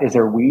by that? Is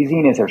there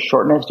wheezing? Is there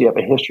shortness? Do you have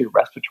a history of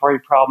respiratory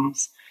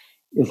problems?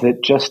 Is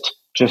it just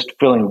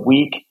feeling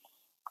weak?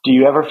 Do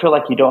you ever feel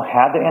like you don't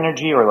have the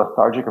energy or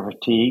lethargic or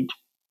fatigued?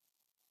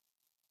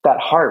 That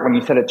heart, when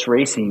you said it's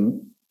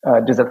racing,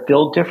 does it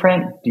feel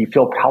different? Do you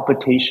feel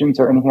palpitations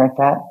or anything like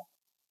that?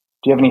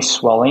 Do you have any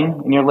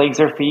swelling in your legs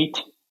or feet?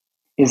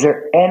 Is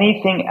there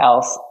anything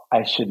else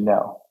I should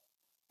know?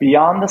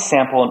 Beyond the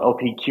sample and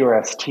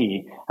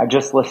OPQRST, I've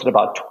just listed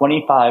about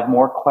 25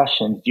 more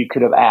questions you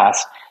could have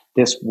asked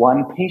this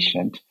one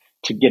patient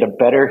to get a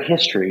better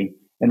history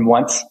and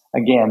once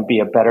again be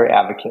a better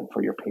advocate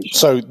for your patient.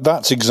 So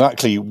that's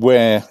exactly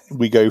where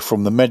we go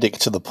from the medic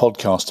to the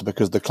podcaster,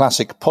 because the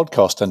classic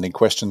podcast ending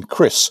question,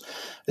 Kris,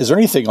 is there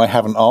anything I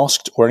haven't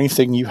asked or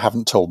anything you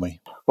haven't told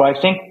me? Well, I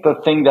think the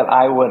thing that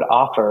I would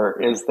offer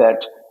is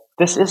that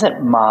this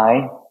isn't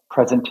my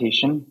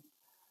presentation.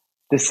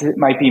 this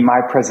might be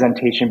my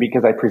presentation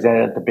because I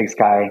presented at the Big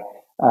Sky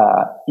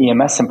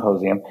EMS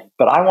symposium,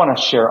 but I want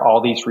to share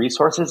all these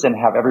resources and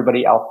have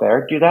everybody out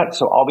there do that.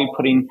 So I'll be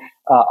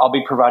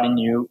providing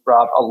you,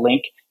 Rob, a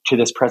link to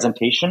this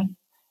presentation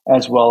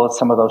as well as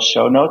some of those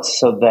show notes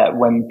so that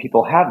when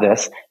people have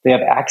this, they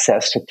have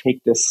access to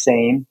take this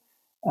same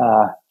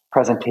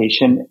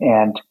presentation.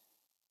 And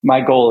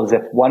my goal is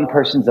if one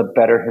person's a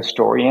better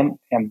historian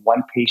and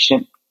one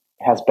patient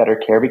has better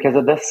care because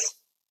of this,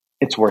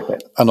 it's worth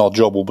it. And our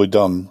job will be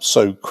done.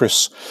 So,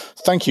 Kris,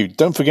 thank you.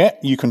 Don't forget,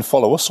 you can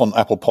follow us on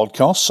Apple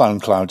Podcasts,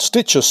 SoundCloud,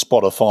 Stitcher,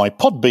 Spotify,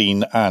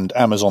 Podbean, and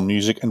Amazon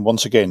Music. And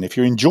once again, if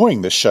you're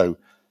enjoying this show,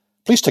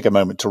 please take a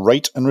moment to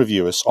rate and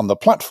review us on the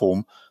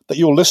platform that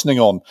you're listening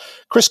on.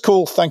 Kris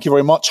Kaull, thank you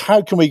very much.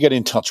 How can we get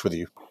in touch with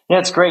you? Yeah,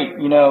 it's great.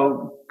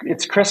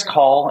 It's Kris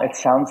Kaull. It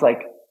sounds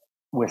like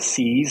with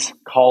C's,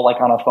 call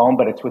like on a phone,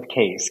 but it's with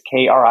K's,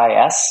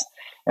 Kris.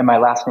 And my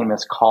last name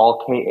is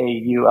Kaull,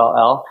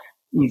 Kaull.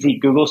 Easy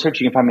Google search.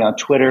 You can find me on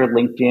Twitter,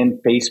 LinkedIn,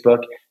 Facebook.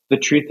 The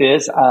truth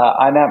is,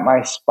 I'm at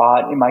my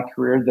spot in my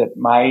career that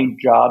my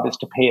job is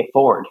to pay it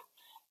forward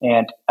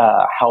and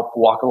help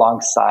walk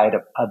alongside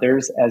of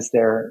others as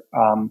they're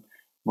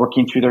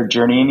working through their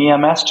journey in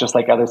EMS, just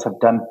like others have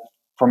done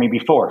for me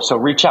before. So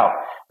reach out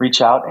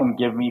and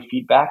give me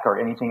feedback or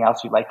anything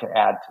else you'd like to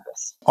add to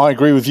this. I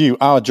agree with you.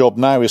 Our job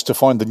now is to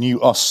find the new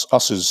us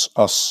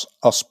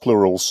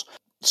plurals.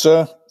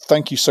 Sir,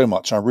 thank you so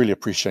much. I really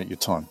appreciate your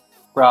time.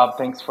 Rob,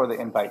 thanks for the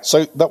invite.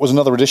 So that was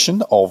another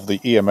edition of the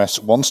EMS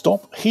One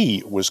Stop.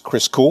 He was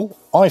Kris Kaull.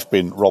 I've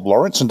been Rob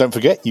Lawrence. And don't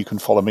forget, you can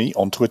follow me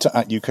on Twitter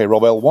at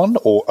UKRobL1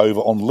 or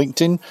over on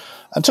LinkedIn.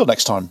 Until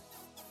next time,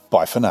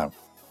 bye for now.